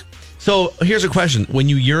thought it might say. So here's a question. When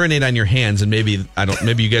you urinate on your hands, and maybe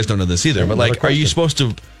you guys don't know this either, but like, are you supposed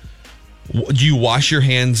to, do you wash your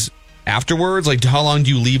hands afterwards? Like, how long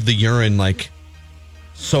do you leave the urine, like,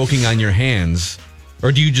 soaking on your hands?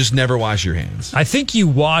 Or do you just never wash your hands? I think you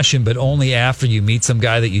wash them, but only after you meet some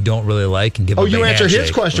guy that you don't really like and give him a big you answer handshake.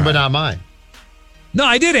 his question, but not mine. No,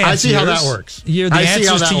 I did answer I see yours. how that works. The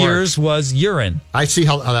answers to yours was urine. I see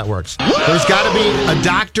how that works. There's got to be a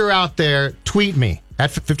doctor out there. Tweet me at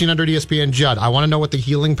 1500 ESPN Judd. I want to know what the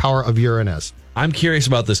healing power of urine is. I'm curious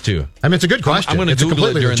about this, too. I mean, it's a good question. I'm going to Google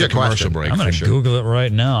it during the commercial break. I'm going to Google it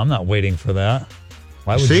right now. I'm not waiting for that.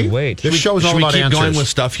 Why would you wait? This show's all about answers. Should we keep going with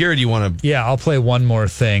stuff here, or do you want to? Yeah, I'll play one more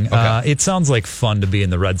thing. Okay. It sounds like fun to be in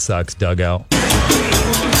the Red Sox dugout.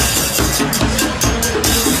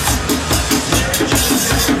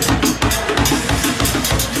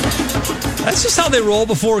 That's just how they roll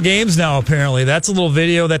before games now, apparently. That's a little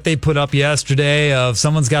video that they put up yesterday of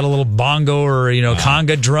someone's got a little bongo or,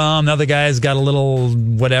 conga drum. The other guy's got a little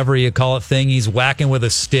whatever you call it thing. He's whacking with a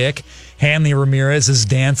stick. Hanley Ramirez is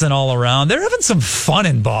dancing all around. They're having some fun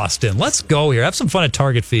in Boston. Let's go here. Have some fun at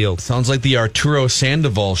Target Field. Sounds like the Arturo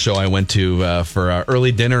Sandoval show I went to for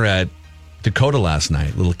early dinner at Dakota last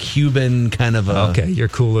night. Little Cuban kind of a... Okay, you're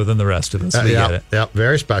cooler than the rest of us. We get it. Yeah,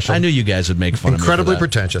 very special. I knew you guys would make fun of me. Incredibly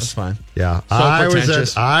pretentious. That's fine. Yeah.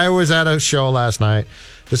 So I was at a show last night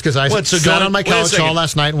just because I sat on my couch all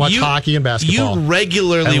last night and watched hockey and basketball. You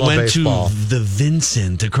regularly went baseball. to the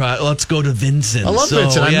Vincent to cry. Let's go to Vincent. I love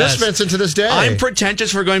Vincent. I miss Vincent to this day. I'm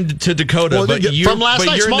pretentious for going to Dakota, but from last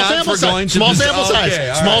night, small sample size. Small sample size.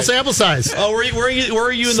 Okay, small sample size. Oh, where are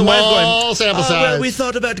you in the wife going? Small sample size. Well, we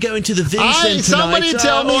thought about going to the Vincent somebody tonight.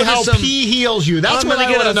 tell me how pee heals you. That's what I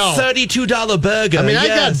want to know. I'm going to get a $32 burger. I mean, I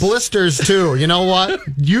got blisters too. You know what?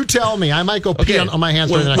 You tell me. I might go pee on my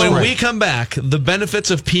hands during the next break. When we come back, the benefits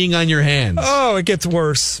of peeing on your hands. Oh, it gets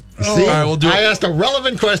worse. See, all right, we'll do I asked a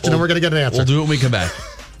relevant question, and we're going to get an answer. We'll do it when we come back.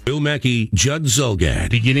 Bill Mackey, Judd Zulgad.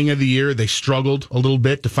 Beginning of the year, they struggled a little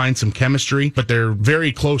bit to find some chemistry, but they're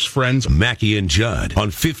very close friends. Mackey and Judd on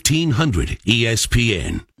 1500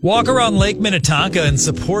 ESPN. Walk around Lake Minnetonka in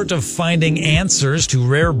support of finding answers to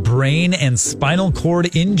rare brain and spinal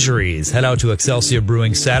cord injuries. Head out to Excelsior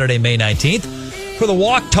Brewing Saturday, May 19th for the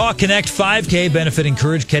Walk, Talk, Connect 5K benefiting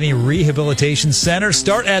Courage Kenny Rehabilitation Center.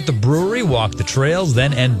 Start at the brewery, walk the trails,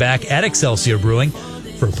 then end back at Excelsior Brewing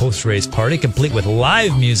for a post-race party complete with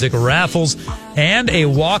live music, raffles, and a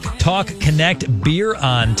Walk, Talk, Connect beer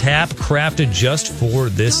on tap crafted just for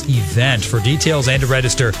this event. For details and to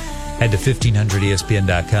register, head to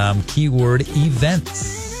 1500ESPN.com, keyword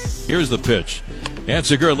events. Here's the pitch. And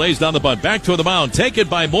Segura lays down the bunt. Back toward the mound. Taken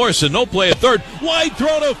by Morrison. No play at third. Wide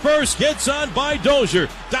throw to first. Gets on by Dozier.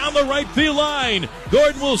 Down the right field line.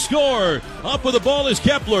 Gordon will score. Up with the ball is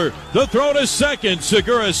Kepler. The throw to second.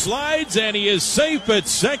 Segura slides, and he is safe at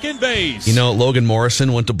second base. You know, Logan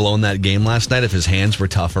Morrison wouldn't have blown that game last night if his hands were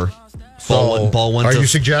tougher. Ball went are to, you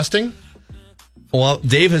suggesting? Well,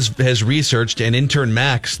 Dave has researched, and intern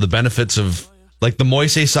Max, the benefits of like the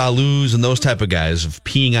Moises Salus and those type of guys of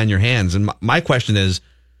peeing on your hands. And my question is,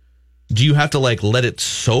 do you have to like let it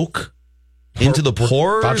soak into the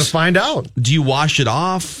pores? About to find out. Do you wash it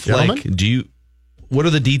off? Gentlemen? Like, what are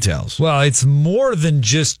the details? Well, it's more than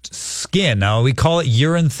just skin. Now, we call it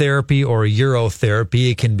urine therapy or urotherapy.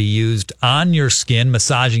 It can be used on your skin,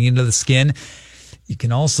 massaging into the skin. You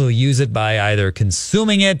can also use it by either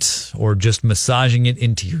consuming it or just massaging it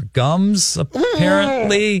into your gums,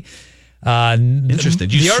 apparently. Interesting.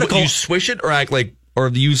 Do you swish it or act like, or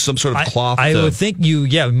use some sort of cloth? I would think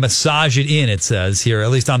massage it in, it says here,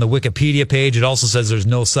 at least on the Wikipedia page. It also says there's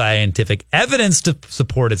no scientific evidence to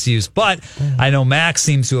support its use, but I know Max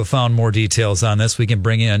seems to have found more details on this. We can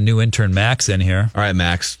bring in a new intern, Max, in here. All right,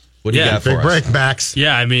 Max. What do you got for big us? break, Max.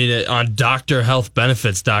 Yeah, I mean, on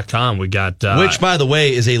drhealthbenefits.com, we got... which, by the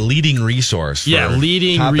way, is a leading resource.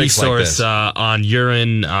 Leading resource on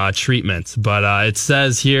urine treatment. But it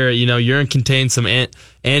says here, urine contains some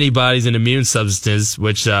antibodies and immune substances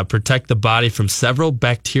which protect the body from several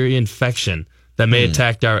bacteria infection that may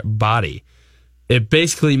attack our body. It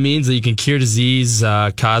basically means that you can cure disease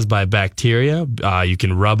caused by bacteria. You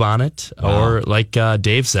can rub on it, or like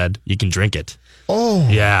Dave said, you can drink it. Oh.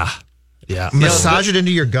 Yeah. Massage it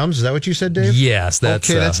into your gums. Is that what you said, Dave? Yes. That's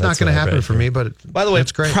not going to happen for me, but by the way,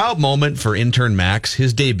 that's great. Proud moment for intern Max.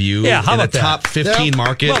 His debut in a top 15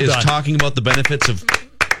 market is talking about the benefits of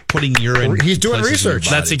putting urine. He's doing research.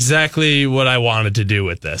 That's exactly what I wanted to do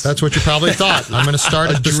with this. That's what you probably thought. I'm going to start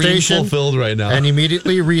at the station fulfilled right now and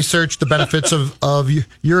immediately research the benefits of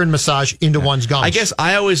urine massage into one's gums. I guess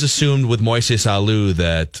I always assumed with Moises Alou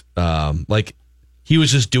that he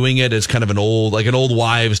was just doing it as kind of an old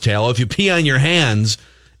wives' tale. If you pee on your hands,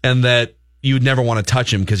 and that you'd never want to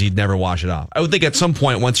touch him because he'd never wash it off. I would think at some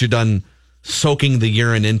point, once you're done soaking the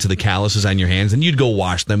urine into the calluses on your hands, then you'd go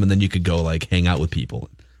wash them, and then you could go like hang out with people,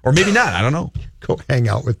 or maybe not. I don't know. Go hang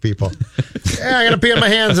out with people. Yeah, I got to pee on my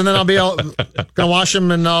hands, and then I'll be gonna wash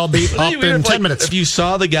them, and I'll be up in 10 minutes. If you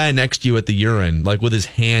saw the guy next to you at the urine, like with his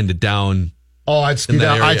hand down. Oh, I'd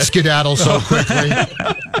skedaddle so quickly.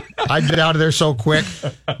 I'd get out of there so quick.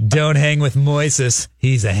 Don't hang with Moises.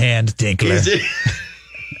 He's a hand tinkler.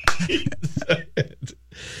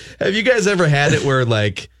 Have you guys ever had it where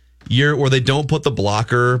where they don't put the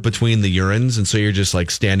blocker between the urines, and so you're just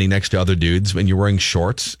like standing next to other dudes when you're wearing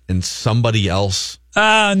shorts, and somebody else?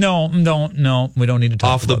 No, we don't need to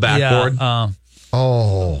talk off the backboard. Yeah,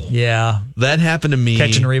 oh, yeah, that happened to me.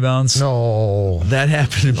 Catching rebounds. No, that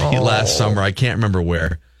happened to me last summer. I can't remember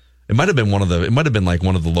where. It might have been one of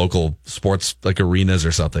the local sports like arenas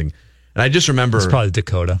or something. And I just remember it's probably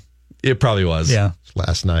Dakota. It probably was. Yeah.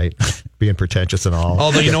 Last night, being pretentious and all.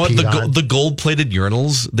 Although you know what, the gold-plated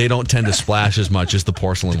urinals, they don't tend to splash as much as the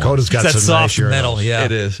porcelain Dakota's ones. got some soft nice metal. Yeah,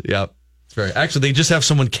 it is. Yep. It's very. Actually, they just have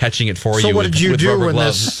someone catching it for you. So what did you with do rubber when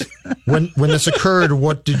gloves. when this occurred?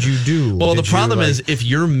 What did you do? Well, the problem is if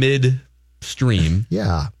you're mid-stream,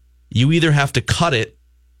 you either have to cut it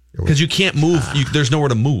because you can't move. There's nowhere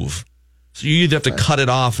to move. So you either have to cut it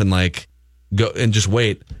off and go and just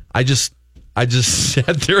wait. I just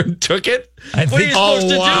sat there and took it. What are you supposed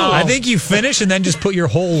to do? I think you finish and then just put your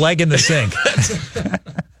whole leg in the sink.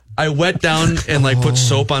 I wet down and put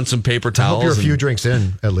soap on some paper towels. I hope you're a few drinks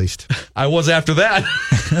in, at least. I was after that.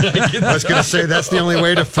 I was going to say that's the only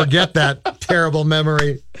way to forget that terrible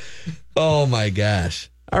memory. Oh my gosh!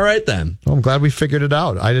 All right then. Well, I'm glad we figured it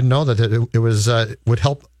out. I didn't know that it was would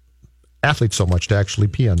help athletes so much to actually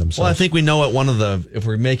pee on themselves. Well, I think we know at if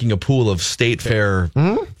we're making a pool of state fair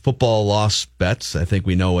football loss bets, I think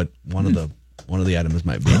we know what one of One of the items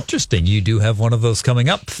might be. Interesting. You do have one of those coming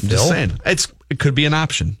up, Phil. Just saying. It could be an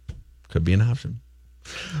option. Could be an option.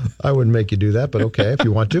 I wouldn't make you do that, but okay, if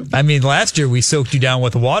you want to. I mean, last year we soaked you down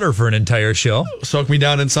with water for an entire show. Soak me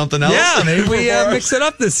down in something else? Yeah, maybe we mix it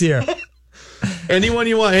up this year. Anyone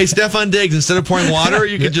you want. Hey, Stefan Diggs, instead of pouring water,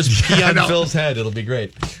 you could just pee on Phil's head. It'll be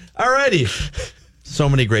great. All righty. So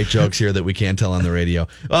many great jokes here that we can't tell on the radio.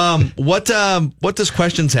 What does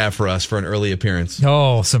Questions have for us for an early appearance?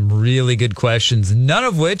 Oh, some really good questions, none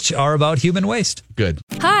of which are about human waste. Good.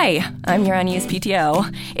 Hi, I'm your unused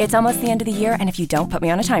PTO. It's almost the end of the year, and if you don't put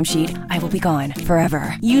me on a timesheet, I will be gone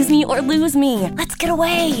forever. Use me or lose me. Let's get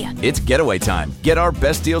away. It's getaway time. Get our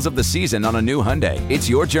best deals of the season on a new Hyundai. It's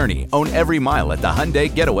your journey. Own every mile at the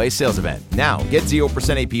Hyundai Getaway Sales Event. Now, get 0%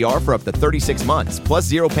 APR for up to 36 months, plus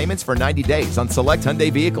 0 payments for 90 days on select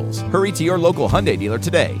Hyundai vehicles. Hurry to your local Hyundai dealer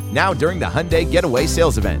today. Now during the Hyundai Getaway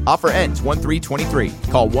Sales Event. Offer ends 1/3/23.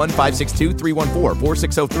 Call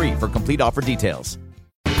 1-562-314-4603 for complete offer details.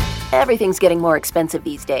 Everything's getting more expensive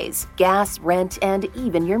these days. Gas, rent, and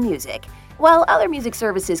even your music. While other music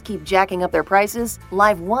services keep jacking up their prices,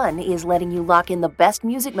 Live One is letting you lock in the best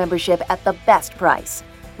music membership at the best price.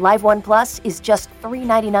 Live One Plus is just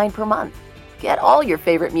 $3.99 per month. Get all your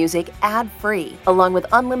favorite music ad-free, along with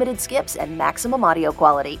unlimited skips and maximum audio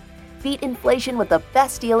quality. Beat inflation with the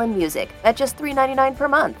best deal in music at just $3.99 per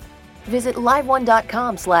month. Visit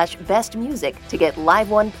liveone.com/bestmusic to get Live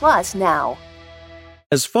One Plus now.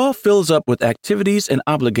 As fall fills up with activities and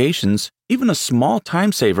obligations, even a small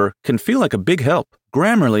time saver can feel like a big help.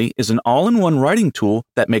 Grammarly is an all-in-one writing tool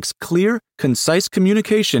that makes clear, concise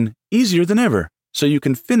communication easier than ever, so you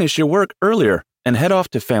can finish your work earlier and head off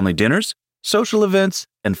to family dinners, social events,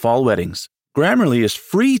 and fall weddings. Grammarly is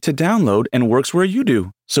free to download and works where you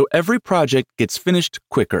do, so every project gets finished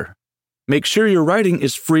quicker. Make sure your writing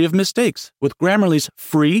is free of mistakes with Grammarly's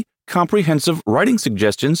free, comprehensive writing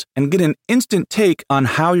suggestions and get an instant take on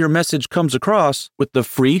how your message comes across with the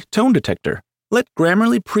free tone detector. Let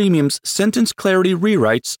Grammarly Premium's sentence clarity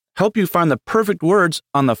rewrites help you find the perfect words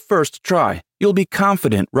on the first try. You'll be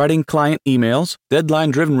confident writing client emails,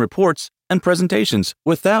 deadline-driven reports, and presentations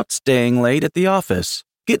without staying late at the office.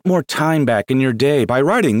 Get more time back in your day by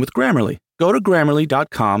writing with Grammarly. Go to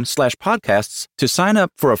Grammarly.com/podcasts to sign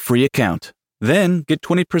up for a free account. Then get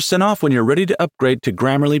 20% off when you're ready to upgrade to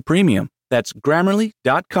Grammarly Premium. That's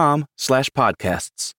Grammarly.com/podcasts.